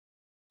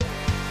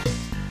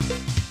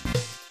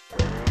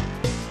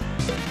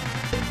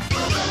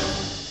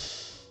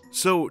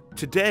So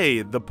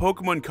today, the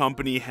Pokemon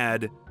Company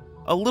had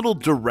a little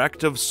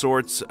direct of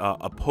sorts,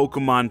 a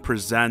Pokemon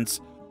Presents,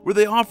 where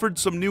they offered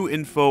some new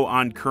info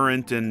on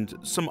current and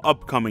some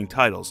upcoming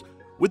titles.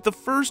 With the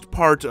first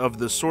part of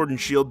the Sword and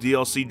Shield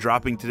DLC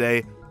dropping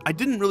today, I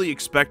didn't really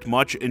expect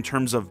much in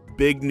terms of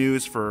big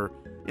news for,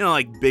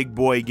 like big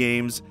boy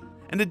games,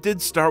 and it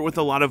did start with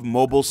a lot of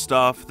mobile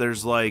stuff.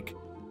 There's like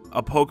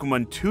a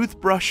Pokemon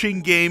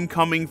toothbrushing game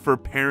coming for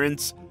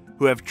parents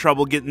who have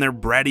trouble getting their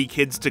bratty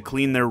kids to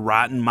clean their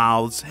rotten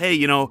mouths.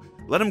 Hey,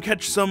 let them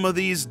catch some of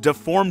these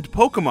deformed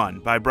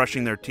Pokemon by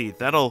brushing their teeth.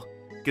 That'll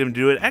get them to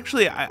do it.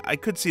 Actually, I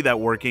could see that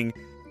working.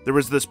 There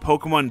was this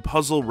Pokemon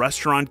puzzle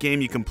restaurant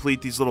game. You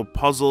complete these little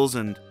puzzles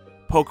and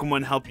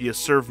Pokemon help you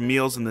serve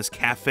meals in this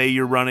cafe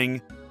you're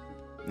running.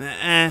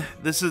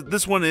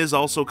 This one is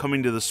also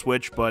coming to the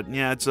Switch, but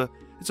yeah, it's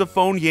a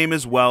phone game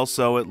as well,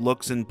 so it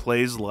looks and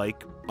plays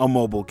like a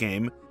mobile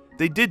game.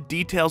 They did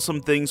detail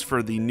some things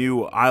for the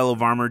new Isle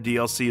of Armor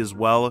DLC as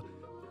well.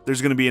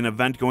 There's going to be an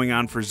event going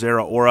on for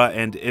Zeraora,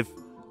 and if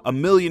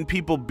 1 million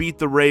people beat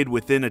the raid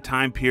within a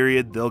time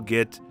period, they'll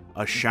get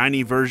a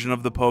shiny version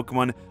of the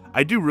Pokemon.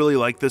 I do really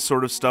like this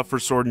sort of stuff for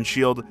Sword and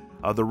Shield.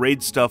 The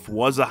raid stuff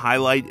was a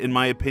highlight in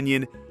my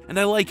opinion, and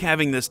I like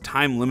having this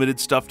time-limited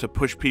stuff to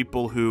push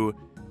people who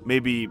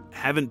maybe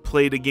haven't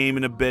played a game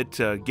in a bit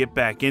to get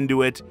back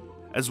into it,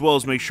 as well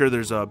as make sure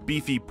there's a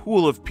beefy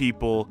pool of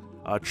people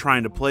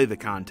trying to play the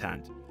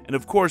content. And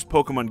of course,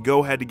 Pokemon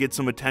Go had to get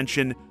some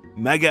attention.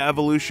 Mega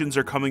Evolutions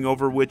are coming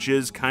over, which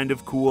is kind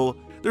of cool.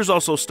 There's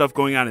also stuff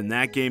going on in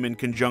that game in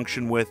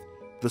conjunction with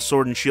the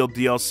Sword and Shield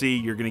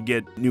DLC. You're going to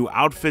get new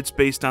outfits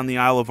based on the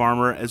Isle of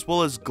Armor, as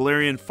well as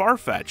Galarian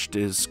Farfetch'd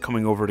is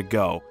coming over to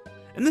Go.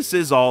 And this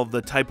is all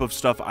the type of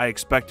stuff I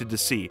expected to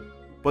see.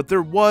 But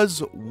there was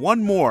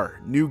one more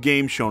new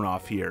game shown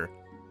off here.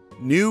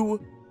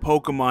 New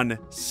Pokemon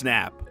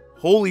Snap.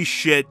 Holy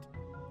shit,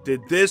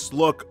 did this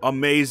look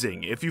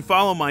amazing. If you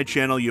follow my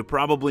channel, you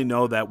probably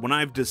know that when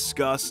I've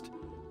discussed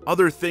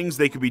other things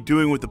they could be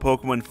doing with the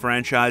Pokemon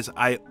franchise,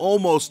 I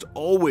almost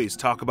always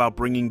talk about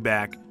bringing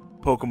back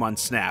Pokemon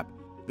Snap.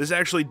 This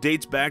actually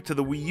dates back to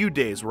the Wii U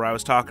days where I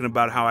was talking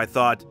about how I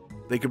thought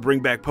they could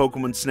bring back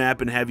Pokemon Snap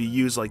and have you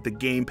use like the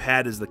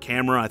gamepad as the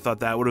camera. I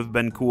thought that would have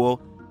been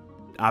cool.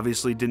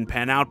 Obviously didn't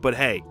pan out, but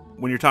hey,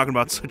 when you're talking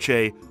about such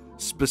a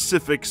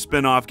specific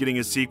spin-off getting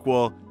a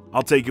sequel,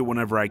 I'll take it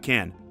whenever I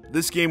can.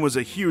 This game was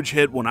a huge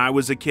hit when I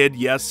was a kid.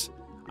 Yes,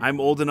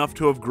 I'm old enough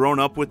to have grown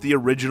up with the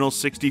original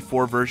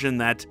 64 version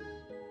that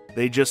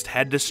they just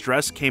had to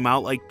stress came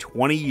out like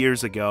 20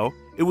 years ago.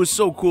 It was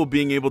so cool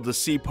being able to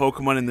see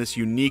Pokemon in this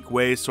unique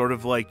way, sort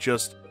of like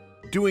just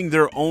doing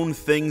their own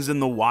things in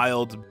the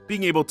wild,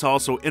 being able to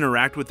also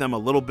interact with them a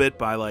little bit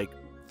by like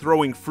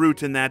throwing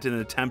fruit in that in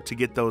an attempt to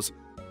get those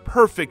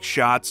perfect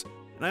shots.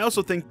 And I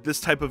also think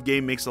this type of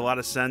game makes a lot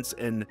of sense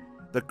in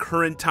the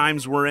current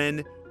times we're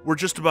in, where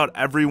just about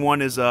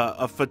everyone is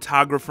a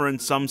photographer in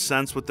some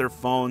sense with their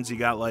phones. You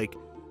got like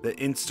the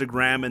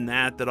Instagram and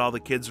that all the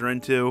kids are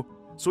into.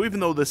 So even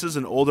though this is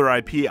an older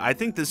IP, I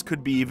think this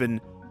could be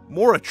even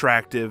more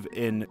attractive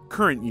in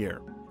current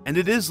year. And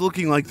it is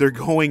looking like they're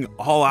going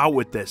all out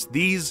with this.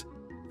 These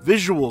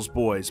visuals,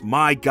 boys,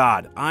 my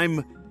god.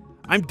 I'm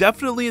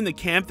definitely in the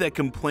camp that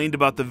complained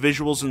about the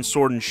visuals in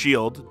Sword and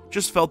Shield.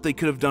 Just felt they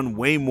could have done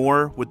way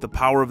more with the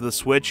power of the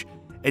Switch.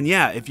 And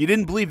yeah, if you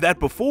didn't believe that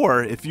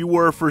before, if you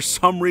were for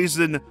some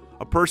reason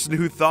a person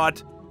who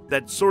thought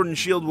that Sword and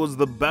Shield was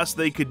the best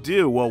they could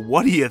do, well,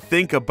 what do you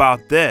think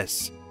about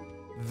this?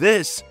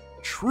 This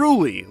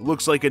truly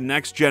looks like a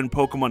next-gen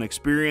Pokemon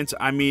experience.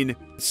 I mean,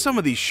 some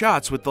of these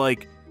shots with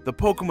like the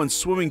Pokemon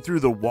swimming through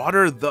the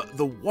water,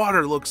 the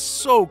water looks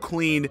so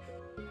clean,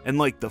 and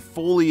like the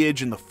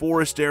foliage in the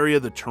forest area,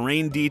 the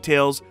terrain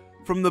details.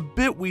 From the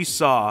bit we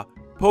saw,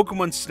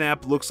 Pokemon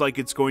Snap looks like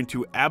it's going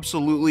to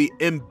absolutely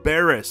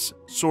embarrass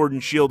Sword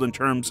and Shield in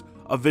terms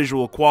of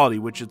visual quality,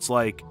 which it's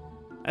like,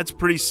 that's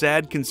pretty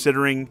sad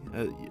considering,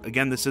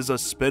 again, this is a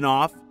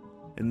spin-off,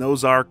 and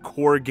those are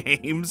core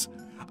games.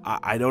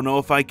 I don't know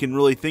if I can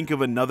really think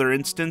of another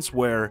instance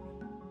where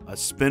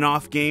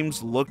spin-off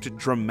games looked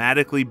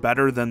dramatically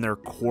better than their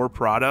core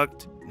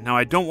product. Now,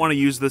 I don't want to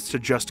use this to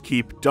just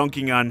keep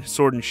dunking on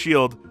Sword and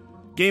Shield.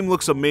 Game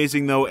looks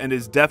amazing though, and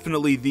is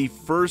definitely the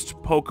first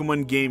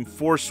Pokemon game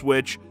for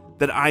Switch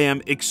that I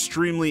am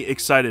extremely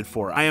excited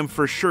for. I am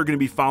for sure going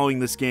to be following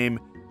this game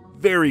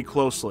very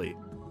closely.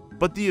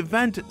 But the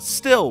event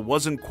still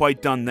wasn't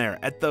quite done there.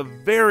 At the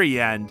very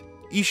end,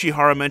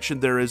 Ishihara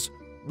mentioned there is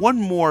one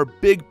more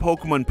big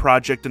Pokemon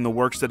project in the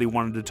works that he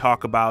wanted to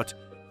talk about,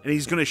 and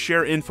he's going to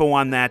share info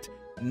on that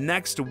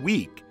next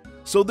week.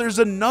 So there's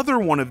another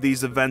one of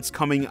these events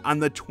coming on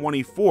the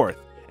 24th.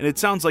 And it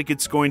sounds like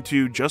it's going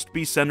to just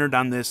be centered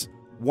on this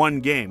one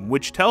game,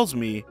 which tells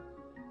me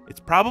it's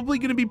probably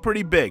going to be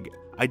pretty big.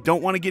 I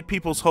don't want to get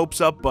people's hopes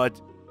up,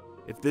 but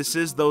if this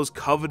is those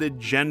coveted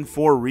Gen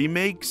 4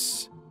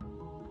 remakes,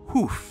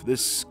 whew,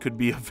 this could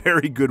be a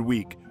very good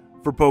week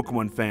for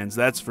Pokemon fans,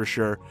 that's for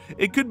sure.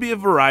 It could be a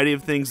variety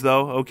of things,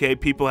 though. Okay,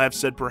 people have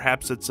said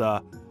perhaps it's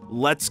a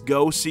Let's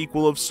Go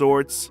sequel of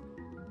sorts.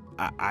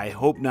 I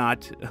hope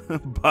not,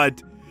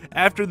 but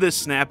after this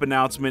Snap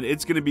announcement,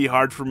 it's going to be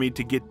hard for me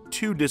to get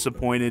too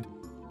disappointed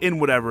in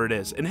whatever it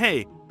is. And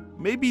hey,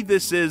 maybe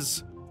this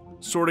is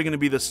sort of going to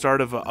be the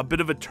start of a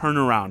bit of a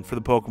turnaround for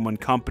the Pokemon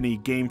Company,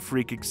 Game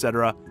Freak,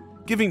 etc.,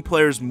 giving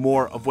players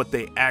more of what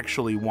they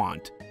actually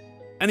want.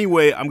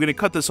 Anyway, I'm going to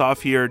cut this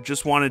off here.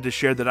 Just wanted to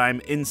share that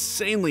I'm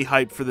insanely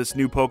hyped for this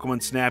new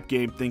Pokemon Snap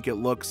game. Think it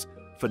looks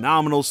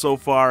phenomenal so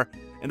far,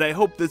 and I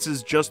hope this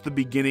is just the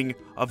beginning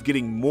of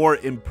getting more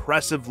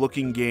impressive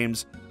looking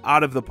games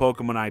out of the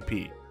Pokemon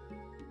IP.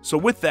 So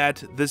with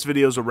that, this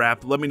video is a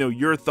wrap. Let me know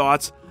your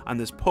thoughts on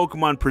this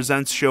Pokemon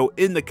Presents show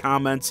in the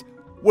comments.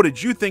 What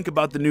did you think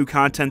about the new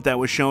content that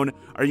was shown?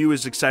 Are you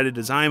as excited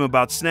as I am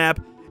about Snap?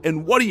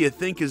 And what do you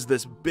think is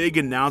this big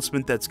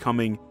announcement that's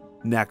coming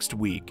next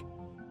week?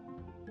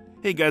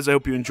 Hey guys, I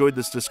hope you enjoyed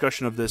this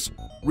discussion of this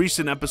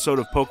recent episode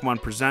of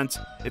Pokemon Presents.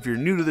 If you're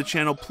new to the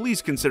channel,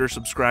 please consider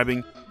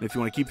subscribing. And if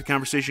you want to keep the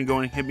conversation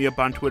going, hit me up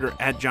on Twitter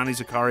at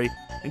JohnnyZakari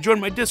and join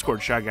my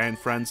Discord, ChiGuy and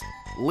Friends.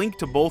 Link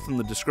to both in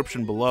the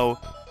description below.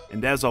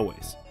 And as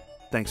always,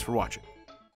 thanks for watching.